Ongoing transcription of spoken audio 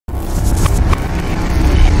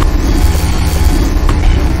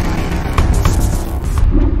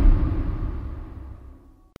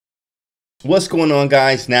What's going on,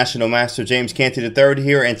 guys? National Master James Canty III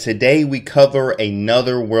here, and today we cover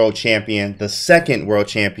another world champion, the second world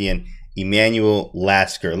champion, Emanuel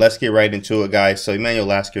Lasker. Let's get right into it, guys. So Emanuel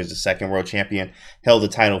Lasker is the second world champion, held the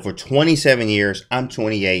title for 27 years. I'm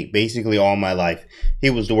 28, basically all my life. He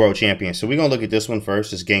was the world champion. So we're going to look at this one first.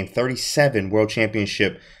 This game 37 World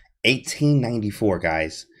Championship 1894,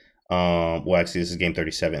 guys. Well, actually, this is game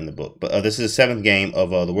 37 in the book, but this is the seventh game of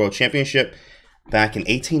the World Championship. Back in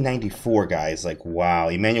 1894, guys, like, wow.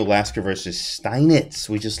 Emanuel Lasker versus Steinitz.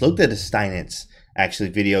 We just looked at the Steinitz, actually,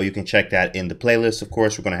 video. You can check that in the playlist. Of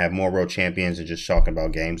course, we're going to have more world champions and just talking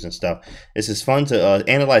about games and stuff. This is fun to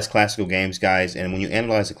analyze classical games, guys. And when you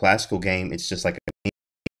analyze a classical game, it's just like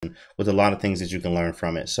with a lot of things that you can learn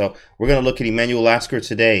from it. So we're going to look at Emanuel Lasker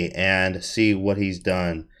today and see what he's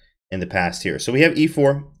done in the past here. So we have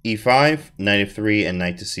e4, e5, knight f3, and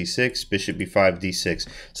knight to c6, bishop b5, d6.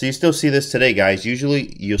 So you still see this today, guys.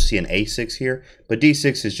 Usually you'll see an a6 here, but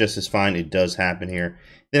d6 is just as fine. It does happen here.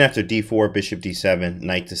 Then after d4, bishop d7,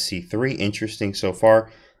 knight to c3. Interesting so far.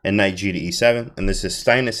 And knight g to e7. And this is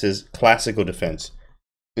Steinitz's classical defense.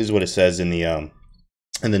 This is what it says in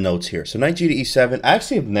the notes here. So knight g to e7. I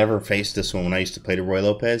actually have never faced this one when I used to play the Roy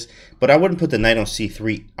Lopez, but I wouldn't put the knight on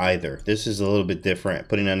c3 either. This is a little bit different.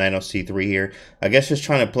 Putting a knight on c3 here, I guess just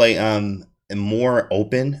trying to play more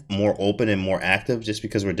open and more active, just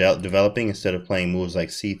because we're developing instead of playing moves like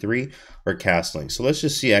c3 or castling. So let's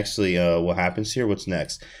just see actually what happens here. What's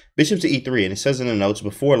next? Bishop to e3, and it says in the notes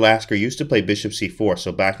before Lasker used to play bishop c4,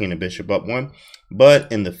 so backing the bishop up one.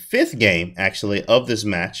 But in the fifth game actually of this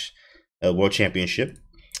match, World Championship,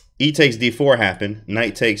 e takes d4 happened.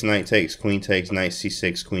 Knight takes, queen takes, knight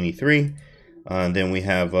c6, queen e3. And then we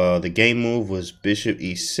have the game move was bishop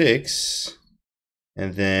e6,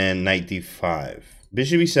 and then knight d5.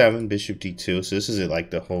 Bishop e7, bishop d2. So this is it,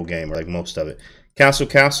 like the whole game, or like most of it. Castle,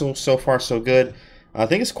 castle. So far, so good. I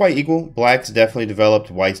think it's quite equal. Black's definitely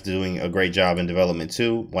developed. White's doing a great job in development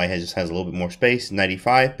too. White just has a little bit more space. Knight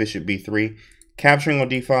e5, bishop b3. Capturing on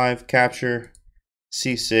d5, capture.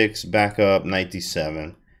 c6, back up, knight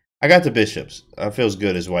d7. I got the bishops. It feels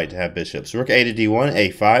good as white to have bishops. Rook a to d1,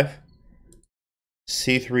 a5,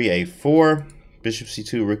 c3, a4, bishop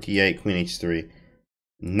c2, rook e8, queen h3,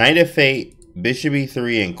 knight f8, bishop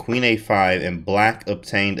e3, and queen a5, and black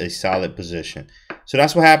obtained a solid position. So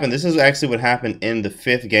that's what happened. This is actually what happened in the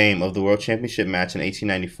fifth game of the World Championship match in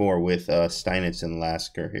 1894 with Steinitz and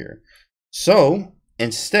Lasker here. So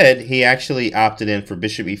instead, he actually opted in for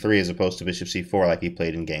bishop e3 as opposed to bishop c4 like he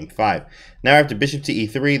played in game 5. Now after bishop to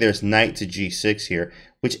e3, there's knight to g6 here,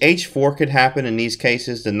 which h4 could happen in these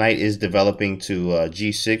cases. The knight is developing to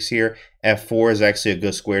g6 here. f4 is actually a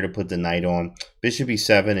good square to put the knight on. Bishop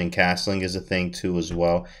e7 and castling is a thing too as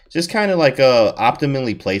well. Just kind of like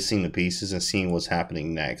optimally placing the pieces and seeing what's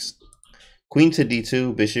happening next. Queen to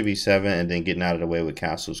d2, bishop e7, and then getting out of the way with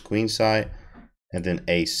castle's queen side. And then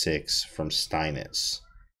a6 from Steinitz.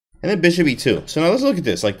 And then bishop e2. So now let's look at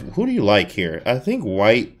this. Like, who do you like here? I think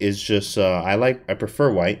white is just, I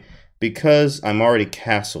prefer white because I'm already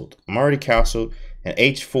castled. And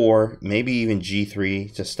h4, maybe even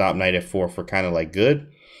g3 to stop knight f4 for kind of like good.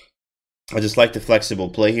 I just like the flexible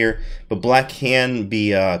play here. But black can be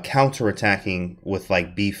counterattacking with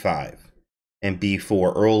like b5 and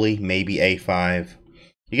b4 early, maybe a5.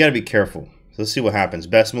 You got to be careful. So let's see what happens.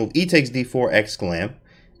 Best move, e takes d4, exclam.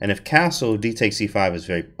 And if castle, d takes c5 is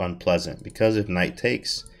very unpleasant. Because if knight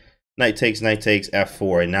takes,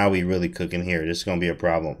 f4. And now we really cooking here. This is going to be a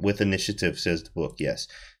problem. With initiative, says the book, yes.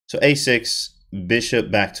 So a6,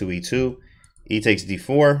 bishop back to e2. E takes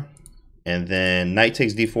d4. And then knight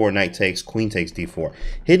takes d4, knight takes, queen takes d4.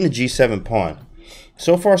 Hitting the g7 pawn.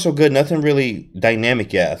 So far, so good. Nothing really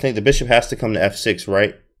dynamic yet. I think the bishop has to come to f6,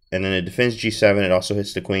 right? And then it defends g7. It also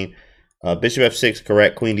hits the queen. Bishop f6,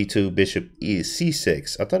 correct. Queen d2, bishop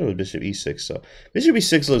c6. I thought it was bishop e6. So bishop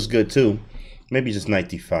e6 looks good too. Maybe just knight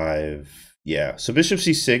d5. Yeah. So bishop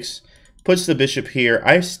c6 puts the bishop here.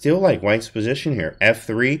 I still like white's position here.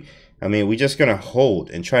 f3. I mean, we're just going to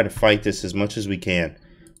hold and try to fight this as much as we can.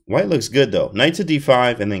 White looks good though. Knight to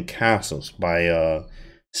d5 and then castles by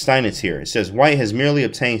Steinitz here. It says white has merely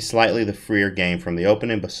obtained slightly the freer game from the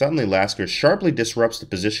opening, but suddenly Lasker sharply disrupts the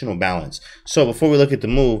positional balance. So before we look at the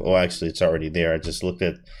move, oh, actually it's already there. I just looked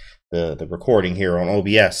at the recording here on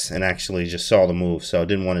OBS and actually just saw the move, so I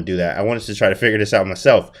didn't want to do that. I wanted to try to figure this out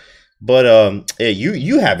myself. But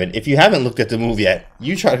you haven't. If you haven't looked at the move yet,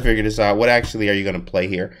 you try to figure this out. What actually are you going to play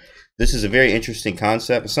here? This is a very interesting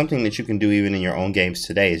concept. Something that you can do even in your own games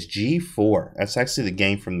today is G4. That's actually the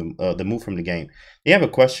game from the move from the game. You have a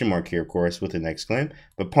question mark here, of course, with an exclam.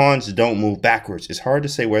 But pawns don't move backwards. It's hard to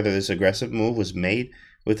say whether this aggressive move was made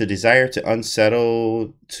with the desire to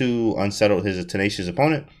unsettle his tenacious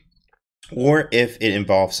opponent, or if it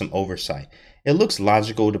involves some oversight. It looks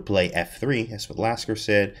logical to play f3. That's what Lasker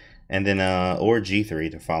said, and then or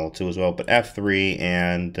g3 to follow too as well. But f3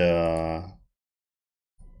 and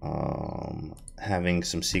having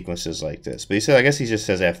some sequences like this. But he said, I guess he just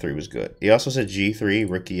says f3 was good. He also said g3,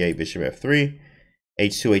 rook e8, bishop f3,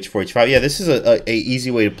 h2, h4, h5. Yeah, this is a easy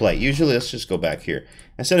way to play. Usually, let's just go back here.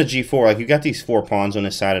 Instead of g4, like you got these 4 pawns on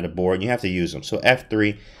this side of the board, and you have to use them. So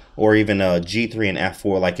f3 or even g3 and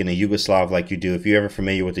f4, like in a Yugoslav, like you do. If you're ever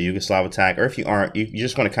familiar with the Yugoslav attack, or if you aren't, you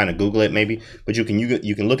just want to kind of Google it maybe. But you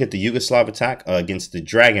can look at the Yugoslav attack against the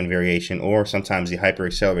dragon variation, or sometimes the hyper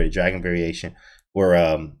accelerated dragon variation, where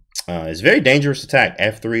it's a very dangerous attack.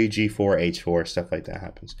 f3, g4, h4, stuff like that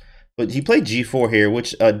happens. But he played g4 here,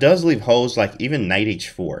 which does leave holes like even knight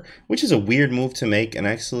h4, which is a weird move to make. And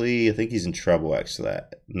actually, I think he's in trouble, actually.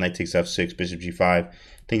 Knight takes f6, bishop g5. I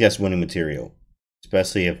think that's winning material,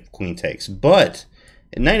 especially if queen takes. But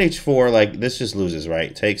knight h4, like this just loses,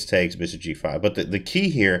 right? Takes, bishop g5. But the key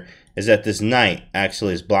here is that this knight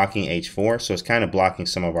actually is blocking h4, so it's kind of blocking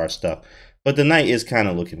some of our stuff. But the knight is kind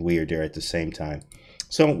of looking weird there at the same time.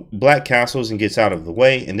 So black castles and gets out of the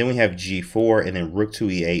way, and then we have g4 and then rook to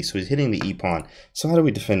e8. So he's hitting the e-pawn. So how do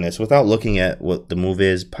we defend this without looking at what the move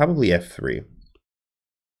is? Probably f3.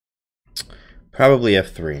 Probably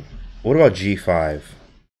f3. What about g5?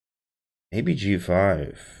 Maybe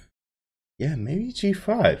g5. Yeah, maybe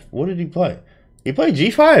g5. What did he play? He played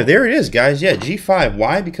g5. There it is, guys. Yeah, g5.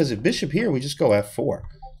 Why? Because if bishop here, we just go f4.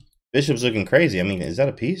 Bishop's looking crazy. I mean, is that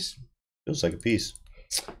a piece? Feels like a piece.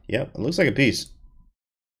 Yep, it looks like a piece.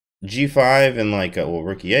 g5 and like well,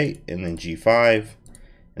 rook e8 and then g5,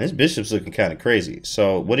 and this bishop's looking kind of crazy.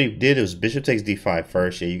 So what he did was bishop takes d5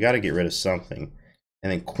 first. Yeah, you got to get rid of something,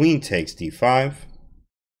 and then queen takes d5,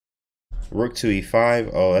 rook to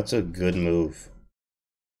e5. Oh, that's a good move.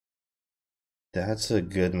 That's a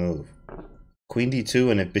good move. Queen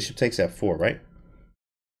d2, and then bishop takes f4, right?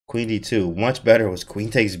 Queen d2. Much better was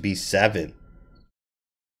queen takes b7.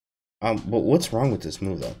 But what's wrong with this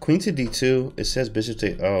move though? Queen to d2. It says bishop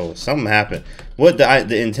to. Oh, something happened. What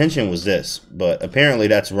the intention was this, but apparently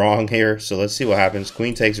that's wrong here. So let's see what happens.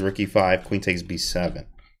 Queen takes rook e5. Queen takes b7.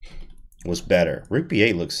 Was better. Rook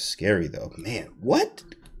b8 looks scary though. Man, what?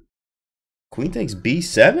 Queen takes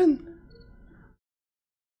b7.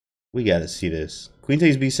 We got to see this. Queen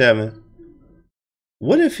takes b7.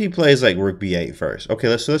 What if he plays like rook b8 first? Okay,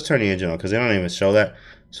 let's turn the engine on because they don't even show that.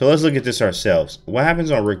 So let's look at this ourselves. What happens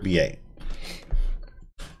on rook b8?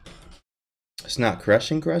 It's not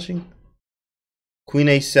crushing. Queen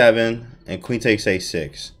a7 and queen takes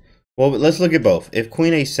a6. Well, let's look at both. If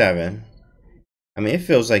queen a7, I mean, it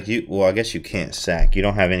feels like you, well, I guess you can't sack. You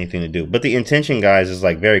don't have anything to do. But the intention, guys, is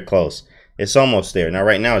like very close. It's almost there. Now,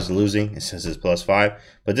 right now it's losing. It says it's +5.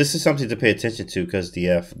 But this is something to pay attention to because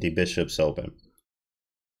the bishop's open.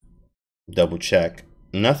 Double check.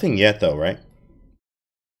 Nothing yet, though, right?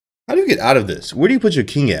 How do you get out of this? Where do you put your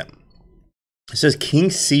king at? It says king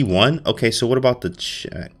c1. Okay, so what about the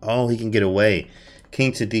check? Oh, he can get away.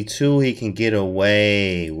 King to d2, he can get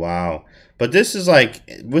away. Wow. But this is like,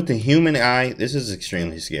 with the human eye, this is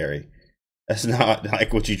extremely scary. That's not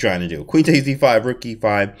like what you're trying to do. Queen takes d5, rook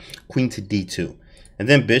e5, queen to d2. And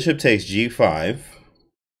then bishop takes g5.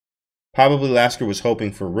 Probably Lasker was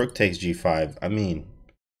hoping for rook takes g5. I mean,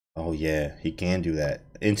 oh yeah, he can do that.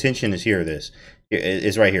 Intention is here, this.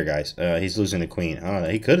 It's right here, guys. He's losing the queen.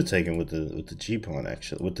 He could have taken with the g pawn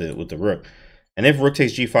actually, with the rook. And if rook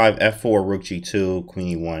takes g5, f4, rook g2,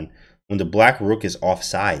 queen e1. When the black rook is off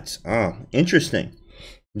sides. Interesting.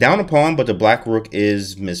 Down a pawn, but the black rook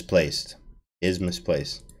is misplaced.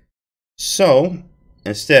 So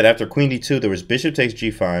instead, after queen d2, there was bishop takes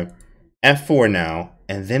g5, f4 now,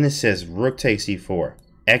 and then it says rook takes e4.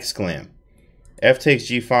 Exclam. F takes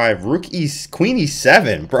g5, rook e, queen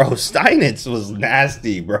e7, bro. Steinitz was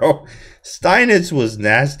nasty, bro. Steinitz was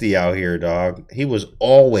nasty out here, dog. He was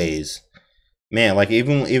always, man, like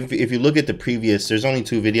even if you look at the previous, there's only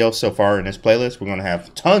 2 videos so far in this playlist. We're going to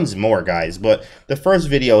have tons more, guys. But the first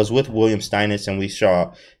video is with Wilhelm Steinitz, and we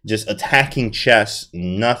saw just attacking chess,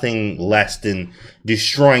 nothing less than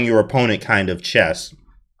destroying your opponent kind of chess.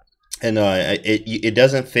 And it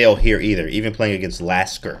doesn't fail here either, even playing against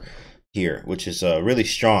Lasker here, which is really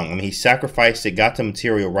strong. I mean, he sacrificed it, got the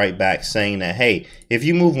material right back, saying that, hey, if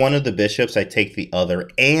you move one of the bishops, I take the other,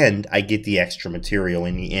 and I get the extra material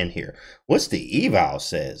in the end here. What's the eval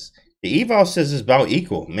says? The eval says it's about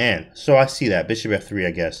equal, man. So I see that. Bishop f3,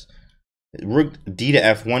 I guess. Rook d to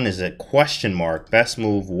f1 is a question mark. Best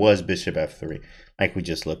move was bishop f3. like we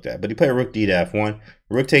just looked at. But he played rook d to f1,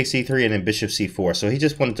 rook takes c3, and then bishop c4. So he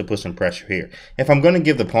just wanted to put some pressure here. If I'm going to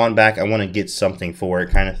give the pawn back, I want to get something for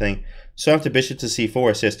it, kind of thing. So after bishop to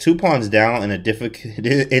c4, it says 2 pawns down in a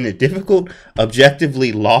difficult,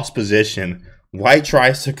 objectively lost position. White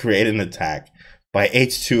tries to create an attack by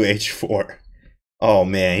h2, h4. Oh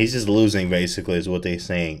man, he's just losing basically is what they're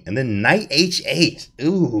saying. And then knight h8.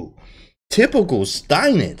 Ooh, typical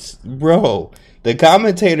Steinitz, bro. The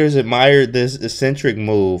commentators admired this eccentric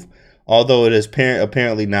move, although it is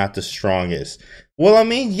apparently not the strongest. Well, I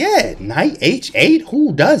mean, yeah, knight h8.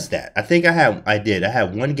 Who does that? I think I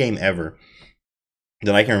had one game ever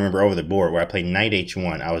that I can remember over the board where I played knight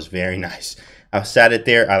h1. I was very nice. I sat it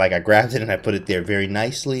there. I grabbed it and I put it there very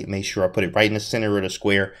nicely. Made sure I put it right in the center of the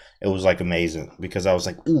square. It was like amazing because I was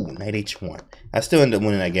like, ooh, knight h1. I still ended up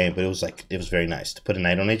winning that game, but it was very nice to put a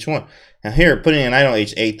knight on h1. Now here, putting a knight on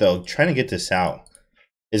h8 though, trying to get this out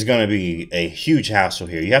is going to be a huge hassle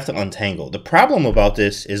here. You have to untangle. The problem about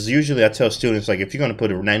this is usually I tell students, like, if you're going to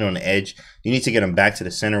put a knight on the edge, you need to get them back to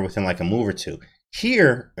the center within like a move or two.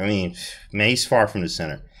 Here, I mean, man, he's far from the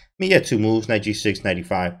center. I mean, he had 2 moves, knight g6, knight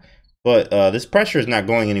e5. But this pressure is not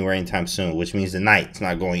going anywhere anytime soon, which means the knight's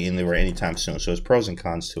not going anywhere anytime soon. So there's pros and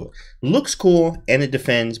cons to it. Looks cool, and it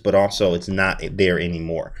defends, but also it's not there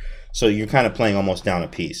anymore. So you're kind of playing almost down a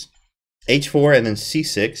piece. h4 and then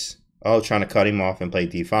c6. Oh, trying to cut him off and play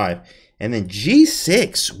d5. And then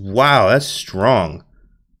g6. Wow, that's strong.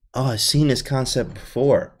 Oh, I've seen this concept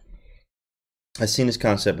before.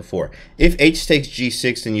 If h takes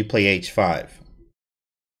g6, then you play h5.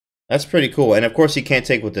 That's pretty cool. And of course, he can't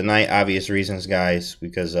take with the knight, obvious reasons, guys,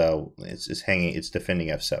 because it's defending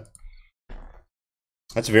f7.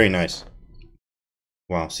 That's very nice.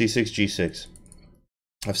 Wow, c6, g6.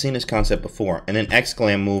 I've seen this concept before. And then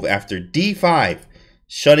exclam move after d5,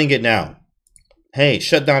 shutting it down. Hey,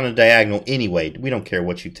 shut down the diagonal anyway. We don't care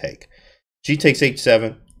what you take. G takes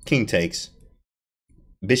h7, king takes.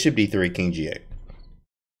 Bishop d3, king g8.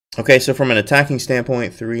 Okay, so from an attacking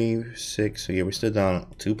standpoint, 3, 6. So yeah, we're still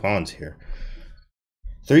down 2 pawns here.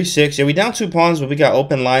 3, 6. Yeah, we down 2 pawns, but we got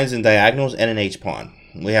open lines and diagonals and an H pawn.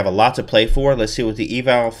 We have a lot to play for. Let's see what the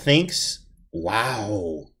eval thinks.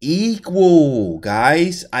 Wow, equal,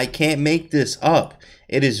 guys. I can't make this up.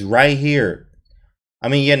 It is right here. I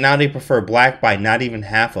mean, yeah, now they prefer black by not even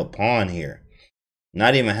half a pawn here.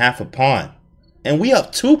 Not even half a pawn. And we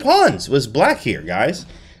up 2 pawns with black here, guys.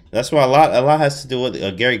 That's why a lot has to do with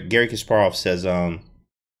Gary Kasparov says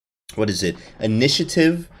what is it?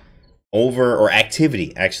 Initiative over, or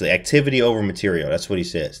activity, actually. Activity over material. That's what he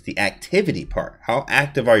says. The activity part. How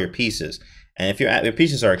active are your pieces? And if your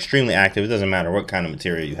pieces are extremely active, it doesn't matter what kind of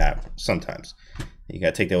material you have. Sometimes you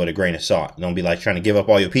gotta take that with a grain of salt. Don't be like trying to give up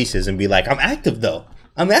all your pieces and be like, I'm active though.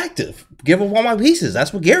 I'm active. Give up all my pieces.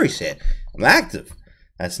 That's what Gary said. I'm active.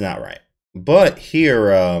 That's not right. But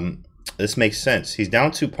here, this makes sense. He's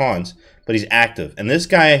down 2 pawns, but he's active. And this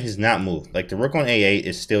guy has not moved. Like the rook on a8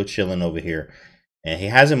 is still chilling over here. And he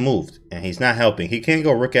hasn't moved. And he's not helping. He can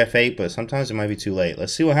go rook f8, but sometimes it might be too late.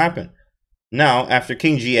 Let's see what happened. Now, after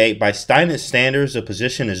king g8, by Steinitz standards, the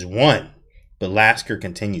position is won. But Lasker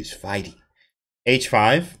continues fighting.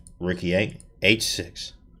 h5, rook e8,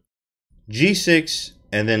 h6. g6,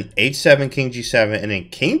 and then h7, king g7, and then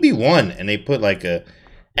king b1. And they put like a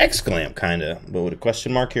exclam kind of, but with a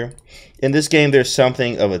question mark here. In this game, there's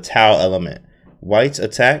something of a Tau element. White's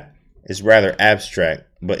attack is rather abstract,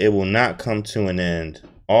 but it will not come to an end.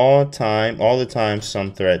 All the time,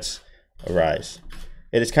 some threats arise.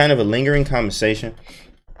 It is kind of a lingering conversation,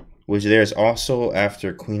 which there's also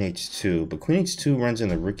after queen h2, but queen h2 runs in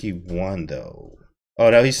the rook e1 though. Oh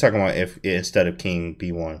no, he's talking about if instead of king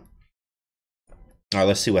b1. All right,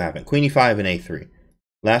 let's see what happened. Queen e5 and a3.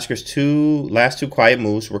 Lasker's last two quiet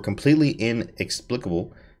moves were completely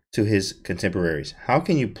inexplicable to his contemporaries. How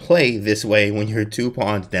can you play this way when you're 2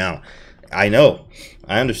 pawns down? I know.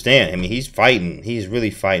 I understand. I mean, he's fighting. He's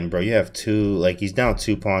really fighting, bro. You have he's down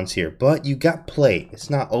 2 pawns here. But you got play. It's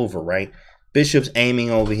not over, right? Bishop's aiming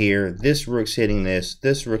over here. This rook's hitting this.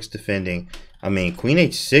 This rook's defending. I mean, queen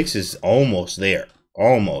h6 is almost there.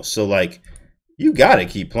 Almost. So, like, you got to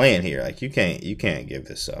keep playing here. Like, you can't give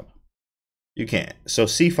this up. You can't. So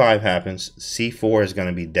c5 happens. c4 is going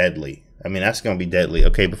to be deadly. I mean, that's going to be deadly.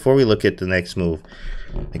 Okay, before we look at the next move,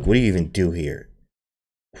 like, what do you even do here?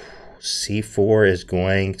 c4 is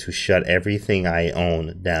going to shut everything I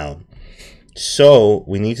own down. So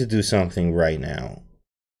we need to do something right now.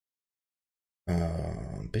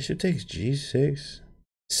 Bishop takes g6.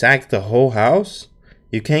 Sack the whole house?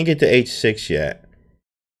 You can't get to h6 yet.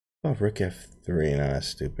 Oh, rook f3. No, that's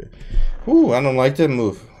stupid. Ooh, I don't like that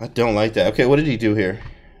move. I don't like that. Okay, what did he do here?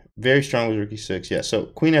 Very strong with rook e6. Yeah, so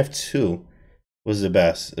queen f2 was the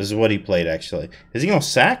best. This is what he played, actually. Is he going to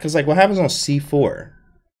sack? Because, like, what happens on c4?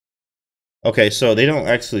 Okay, so they don't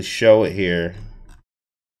actually show it here.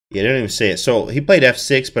 Yeah, they don't even say it. So he played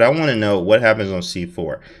f6, but I want to know what happens on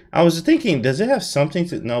c4. I was thinking, does it have something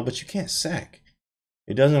to... No, but you can't sack.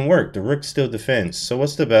 It doesn't work. The rook still defends. So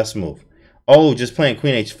what's the best move? Oh, just playing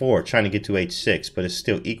queen h4, trying to get to h6, but it's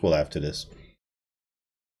still equal after this.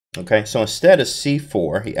 Okay, so instead of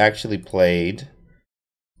c4, he actually played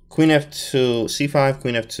queen f2, c5,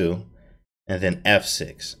 queen f2, and then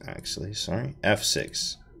f6, actually. Sorry,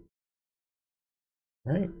 f6.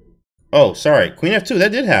 Right. Oh, sorry. Queen f2,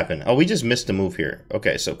 that did happen. Oh, we just missed the move here.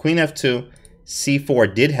 Okay, so queen f2,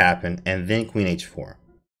 c4 did happen, and then queen h4.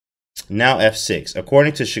 Now f6.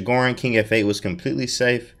 According to Shigorin, king f8 was completely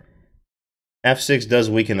safe. f6 does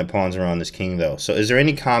weaken the pawns around this king, though. So is there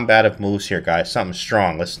any combative moves here, guys? Something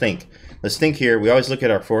strong. Let's think. Let's think here. We always look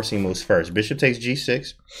at our forcing moves first. Bishop takes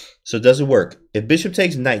g6. So does it work? If bishop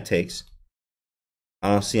takes, knight takes. I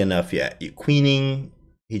don't see enough yet. Queening,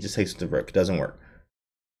 he just takes the rook. Doesn't work.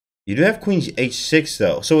 You do have queen h6,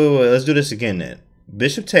 though. So wait, let's do this again then.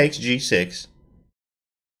 Bishop takes g6.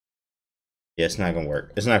 Yeah, it's not going to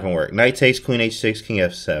work. It's not going to work. Knight takes, queen h6, king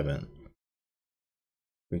f7.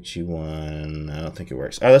 Rook g1. I don't think it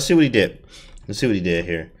works. All right, let's see what he did. Let's see what he did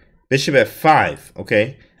here. Bishop f5.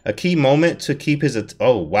 Okay. A key moment to keep his...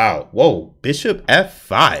 Oh, wow. Whoa. Bishop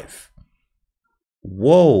f5.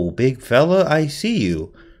 Whoa, big fella. I see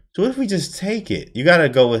you. So what if we just take it? You got to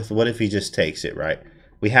go with what if he just takes it, right?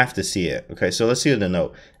 We have to see it. Okay, so let's see the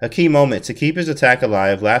note. A key moment to keep his attack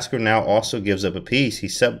alive. Lasker now also gives up a piece. He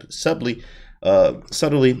subtly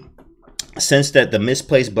sensed that the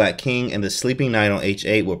misplaced black king and the sleeping knight on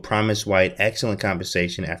h8 would promise white excellent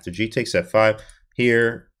compensation after g takes f5.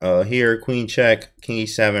 Here, queen check, king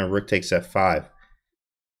e7, rook takes f5,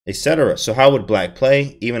 etc. So how would black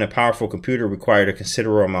play? Even a powerful computer required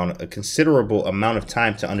a considerable amount of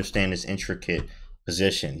time to understand this intricate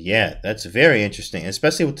position. Yeah, that's very interesting,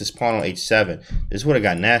 especially with this pawn on h7. This would have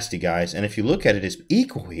got nasty, guys. And if you look at it, it's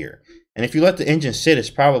equal here. And if you let the engine sit, it's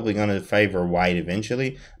probably going to favor white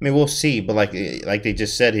eventually. I mean, we'll see. But like they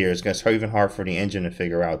just said here, it's going to be even hard for the engine to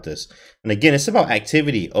figure out this. And again, it's about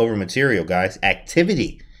activity over material, guys.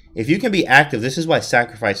 Activity. If you can be active, this is why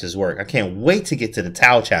sacrifices work. I can't wait to get to the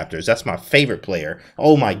Tau chapters. That's my favorite player.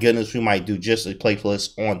 Oh my goodness, we might do just a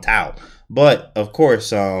playlist on Tau. But of course,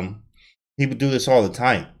 he would do this all the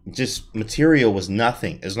time. Just material was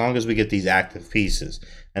nothing as long as we get these active pieces.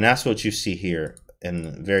 And that's what you see here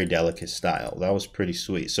in very delicate style. That was pretty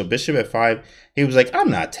sweet. So bishop f5, he was like,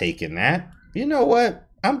 I'm not taking that. You know what?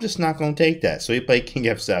 I'm just not going to take that. So he played king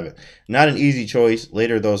f7. Not an easy choice.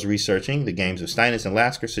 Later, those researching the games of Steinitz and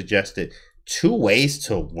Lasker suggested 2 ways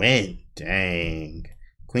to win. Dang.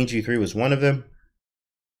 Queen g3 was one of them.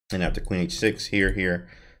 And after queen h6, here,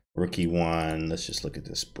 rook e1. Let's just look at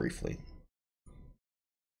this briefly.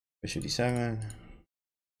 Bishop d7.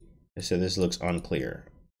 They said this looks unclear.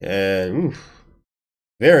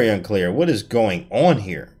 Very unclear. What is going on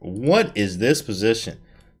here? What is this position?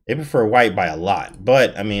 They prefer white by a lot.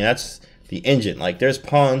 But, I mean, that's the engine. Like, there's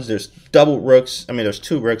pawns. There's double rooks. I mean, there's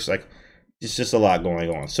 2 rooks. Like, it's just a lot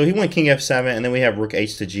going on. So he went king f7, and then we have rook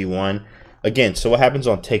h to g1. Again, so what happens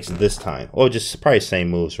on takes this time? Oh, just probably same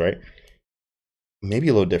moves, right? Maybe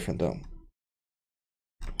a little different, though.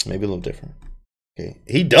 Maybe a little different. Okay,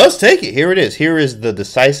 he does take it. Here it is. Here is the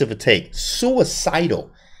decisive take.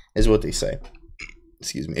 Suicidal is what they say.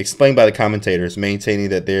 Excuse me. Explained by the commentators, maintaining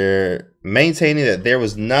that there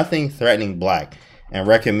was nothing threatening black, and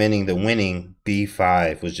recommending the winning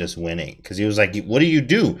b5 was just winning. Because he was like, what do you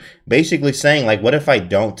do? Basically saying, like, what if I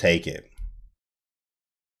don't take it?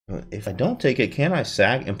 If I don't take it, can I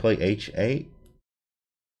sack and play h8?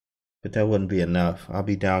 But that wouldn't be enough. I'll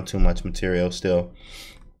be down too much material still.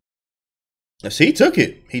 So he took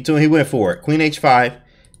it. He went for it. Queen h5,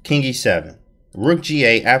 king e7, rook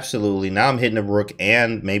g8. Absolutely. Now I'm hitting the rook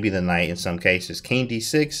and maybe the knight in some cases. King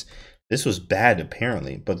d6. This was bad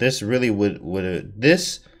apparently, but this really would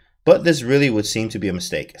seem to be a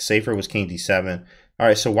mistake. Safer was king d7. All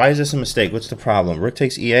right. So why is this a mistake? What's the problem? Rook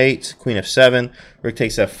takes e8, queen f7, rook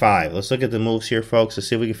takes f5. Let's look at the moves here, folks. Let's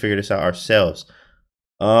see if we can figure this out ourselves.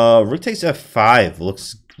 Rook takes f5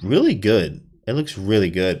 looks really good. It looks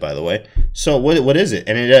really good, by the way. So what is it?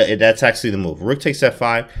 And that's actually the move. Rook takes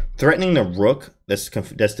f5, threatening the rook that's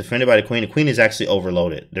defended by the queen. The queen is actually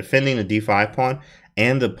overloaded, defending the d5 pawn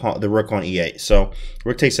and the rook on e8. So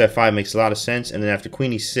rook takes f5 makes a lot of sense. And then after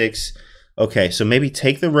queen e6, okay, so maybe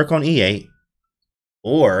take the rook on e8,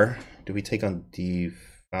 or do we take on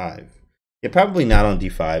d5? Yeah, probably not on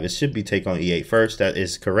d5. It should be take on e8 first. That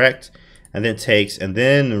is correct. And then takes, and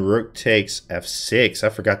then rook takes f6. I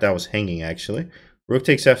forgot that was hanging, actually. Rook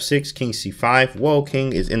takes f6, king c5. Whoa,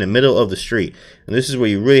 king is in the middle of the street. And this is where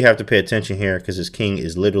you really have to pay attention here because his king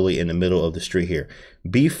is literally in the middle of the street here.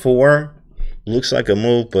 b4 looks like a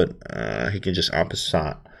move, but he can just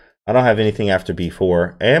opposite. I don't have anything after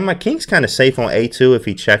b4. And my king's kind of safe on a2 if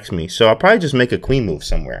he checks me. So I'll probably just make a queen move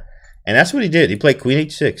somewhere. And that's what he did. He played queen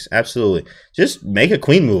h6. Absolutely. Just make a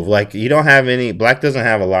queen move. Like, you don't have any. Black doesn't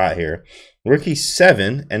have a lot here. Rook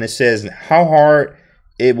e7. And it says how hard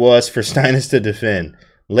it was for Steinitz to defend.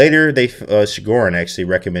 Later, Shigorin actually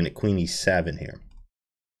recommended queen e7 here.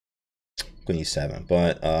 Queen e7.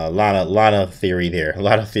 But a lot of theory there. A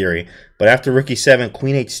lot of theory. But after rook e7,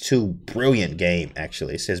 queen h2. Brilliant game,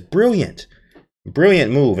 actually. It says brilliant.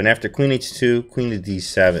 Brilliant move. And after queen h2, queen to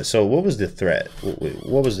d7. So what was the threat?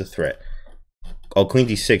 What was the threat? Oh, queen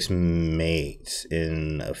d6 mates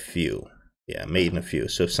in a few. Yeah, mate in a few.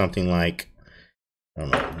 So something like, I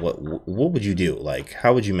don't know, what would you do? Like,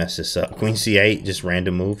 how would you mess this up? Queen c8, just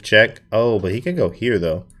random move, check. Oh, but he could go here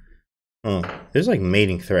though. Oh, there's like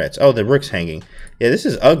mating threats. Oh, the rook's hanging. Yeah, this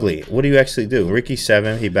is ugly. What do you actually do? Rook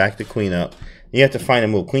e7, he backed the queen up. You have to find a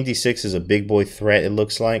move. Queen d6 is a big boy threat, it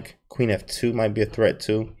looks like. Queen f2 might be a threat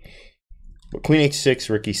too. But queen h6,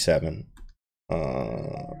 rook e7.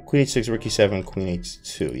 Queen h6, rook e7, queen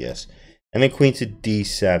h2, yes. And then queen to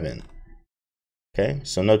d7. Okay,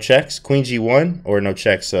 so no checks. Queen g1, or no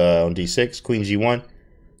checks on d6. Queen g1.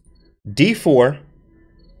 d4. It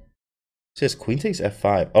says queen takes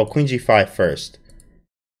f5. Oh, queen g5 first.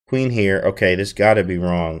 Queen here. Okay, this gotta be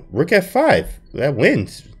wrong. Rook f5. That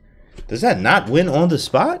wins. Does that not win on the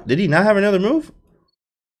spot? Did he not have another move?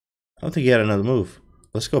 I don't think he had another move.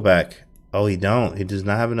 Let's go back. Oh, he don't. He does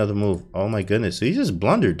not have another move. Oh my goodness. So he just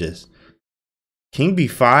blundered this. King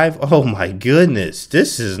b5. Oh my goodness.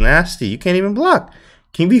 This is nasty. You can't even block.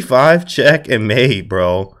 King b5, check, and mate,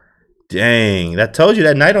 bro. Dang. That told you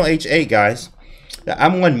that knight on h8, guys.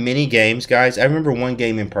 I'm won many games, guys. I remember one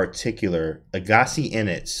game in particular. Agassi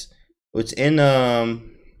Enitz. It's in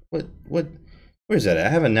where's that at? I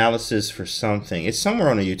have analysis for something. It's somewhere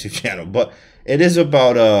on the YouTube channel, but it is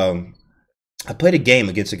about I played a game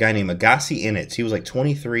against a guy named Agassi Enitz. He was like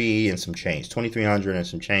 23 and some change, 2300 and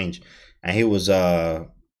some change, and he was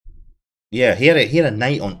yeah, he had a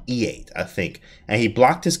knight on e8, I think, and he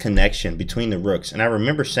blocked his connection between the rooks. And I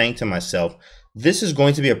remember saying to myself, this is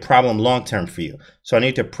going to be a problem long term for you. So I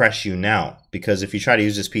need to press you now, because if you try to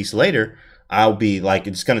use this piece later, I'll be like,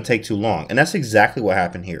 it's going to take too long. And that's exactly what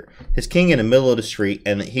happened here. His king in the middle of the street,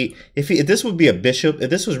 and if this would be a bishop, if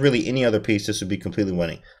this was really any other piece, this would be completely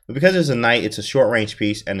winning. But because it's a knight, it's a short range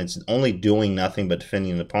piece, and it's only doing nothing but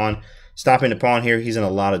defending the pawn. Stopping the pawn here, he's in a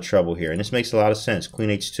lot of trouble here. And this makes a lot of sense. Queen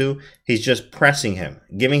h2, he's just pressing him,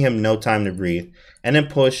 giving him no time to breathe. And then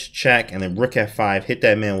push, check, and then rook f5, hit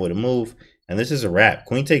that man with a move. And this is a wrap.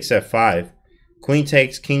 Queen takes f5. Queen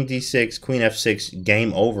takes, king d6, queen f6,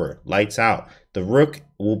 game over, lights out. The rook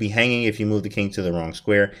will be hanging if you move the king to the wrong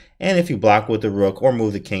square. And if you block with the rook or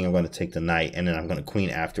move the king, I'm going to take the knight, and then I'm going to queen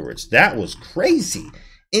afterwards. That was crazy.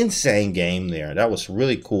 Insane game there. That was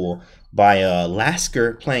really cool by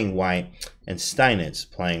Lasker playing white and Steinitz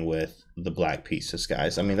playing with the black pieces,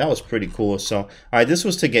 guys. I mean, that was pretty cool. So, all right, this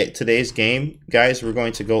was to get today's game. Guys, we're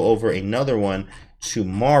going to go over another one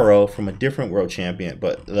tomorrow from a different world champion,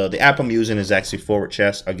 but the app I'm using is actually Forward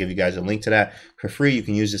Chess. I'll give you guys a link to that for free. You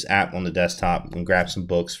can use this app on the desktop and grab some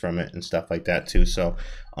books from it and stuff like that too. So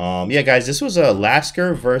yeah, guys, this was a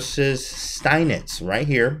Lasker versus Steinitz right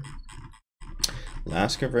here.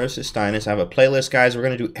 Lasker versus Steinitz. I have a playlist, guys. We're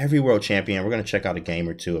going to do every world champion. We're going to check out a game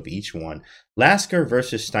or two of each one. Lasker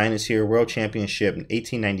versus Steinitz here, world championship in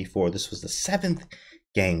 1894. This was the 7th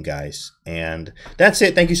game, guys. And that's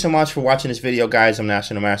it. Thank you so much for watching this video, guys. I'm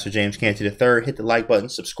National Master James Canty III. Hit the like button,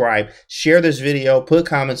 subscribe, share this video, put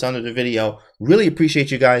comments under the video. Really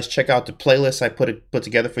appreciate you guys. Check out the playlist I put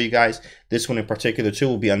together for you guys. This one in particular too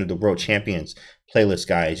will be under the World Champions playlist,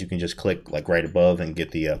 guys. You can just click like right above and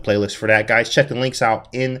get the playlist for that, guys. Check the links out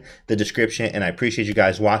in the description, and I appreciate you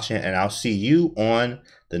guys watching, and I'll see you on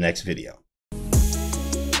the next video.